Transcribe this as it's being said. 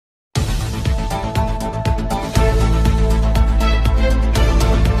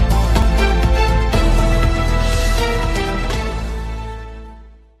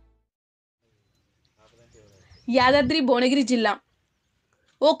యాదాద్రి భువనగిరి జిల్లా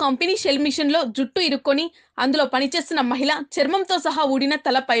ఓ company shell మిషన్లో జుట్టు ఇరుక్కొని అందులో పనిచేస్తున్న మహిళ చర్మంతో సహా ఊడిన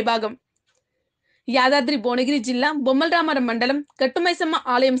తల పైభాగం. యాదాద్రి భువనగిరి జిల్లా బొమ్మలరామరం మండలం గట్టుమైసమ్మ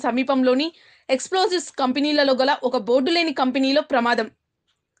ఆలయం సమీపంలోని ఎక్స్ప్లోసివ్స్ కంపెనీలలో గల ఒక బోర్డు లేని కంపెనీలో ప్రమాదం.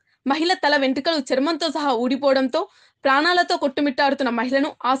 మహిళ తల వెంట్రుకలు చర్మంతో సహా ఊడిపోవడంతో ప్రాణాలతో కొట్టుమిట్టాడుతున్న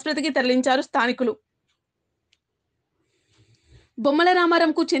మహిళను ఆసుపత్రికి తరలించారు స్థానికులు.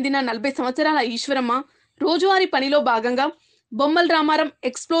 బొమ్మలరామారంకు చెందిన 40 సంవత్సరాల ఈశ్వరమ్మ రోజువారీ పనిలో భాగంగా బొమ్మలరామారం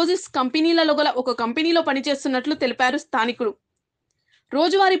ఎక్స్ప్లోజివ్స్ కంపెనీలలో గల ఒక కంపెనీలో పనిచేస్తున్నట్లు తెలిపారు స్థానికులు.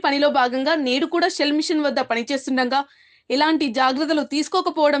 రోజువారీ పనిలో భాగంగా నేడు కూడా షెల్ మిషన్ వద్ద పనిచేస్తుండగా ఎలాంటి జాగ్రత్తలు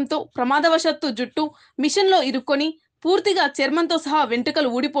తీసుకోకపోవడంతో ప్రమాదవశాత్తు జుట్టు మిషన్లో ఇరుక్కొని పూర్తిగా చర్మంతో సహా వెంట్రుకలు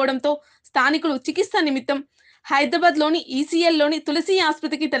ఊడిపోవడంతో స్థానికులు చికిత్స నిమిత్తం హైదరాబాద్లోని ఈసీఎల్లోని తులసి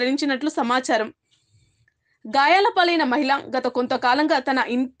ఆసుపత్రికి తరలించినట్లు సమాచారం. గాయాల పాలైన మహిళ గత కొంతకాలంగా తన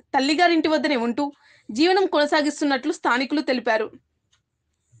తల్లిగారింటి వద్దనే ఉంటూ జీవనం కొనసాగిస్తున్నట్లు స్థానికులు తెలిపారు.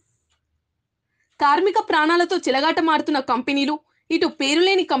 కార్మిక ప్రాణాలతో చిలగాటమాడుతున్న కంపెనీలు ఇటు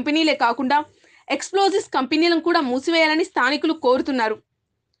పేరులేని కంపెనీలే కాకుండా ఎక్స్ప్లోజివ్స్ కంపెనీలను కూడా మూసివేయాలని స్థానికులు కోరుతున్నారు.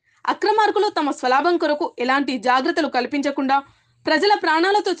 అక్రమార్కులు తమ స్వలాభం కొరకు ఎలాంటి జాగ్రత్తలు కల్పించకుండా ప్రజల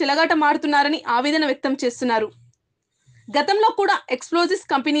ప్రాణాలతో చిలగాటమాడుతున్నారని ఆవేదన వ్యక్తం చేస్తున్నారు. గతంలో కూడా ఎక్స్ప్లోజివ్స్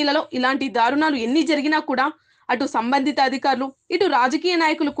కంపెనీలలో ఇలాంటి దారుణాలు ఎన్ని జరిగినా కూడా అటు సంబంధిత అధికారులు ఇటు రాజకీయ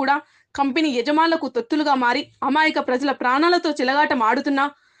నాయకులు కూడా కంపెనీ యజమానులకు తొత్తులుగా మారి అమాయక ప్రజల ప్రాణాలతో చిలగాటం ఆడుతున్నా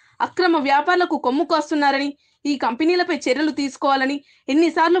అక్రమ వ్యాపారులకు కొమ్ము కాస్తున్నారని, ఈ కంపెనీలపై చర్యలు తీసుకోవాలని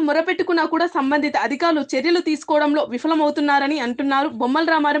ఎన్నిసార్లు మొరపెట్టుకున్నా కూడా సంబంధిత అధికారులు చర్యలు తీసుకోవడంలో విఫలమవుతున్నారని అంటున్నారు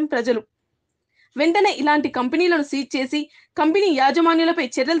బొమ్మలరామారం ప్రజలు. వెంటనే ఇలాంటి కంపెనీలను సీజ్ చేసి కంపెనీ యాజమాన్యులపై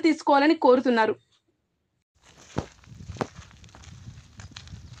చర్యలు తీసుకోవాలని కోరుతున్నారు.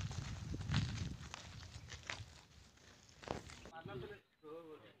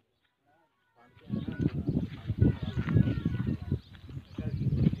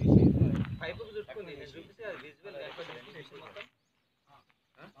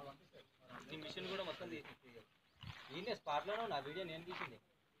 మిషన్ కూడా మొత్తం తీసి స్పాట్లోనే నా వీడియో నేను తీసింది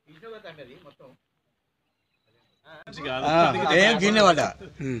మొత్తం గిన్నెవాడ.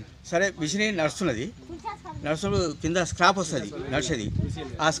 సరే మిషన్ నడుస్తున్నది, కింద స్క్రాప్ వస్తుంది నడిచేది.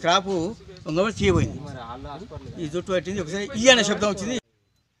 ఆ స్క్రాపు తీయబోయింది, ఈ జుట్టు పట్టింది. ఒకసారి ఈ అనే శబ్దం వచ్చింది.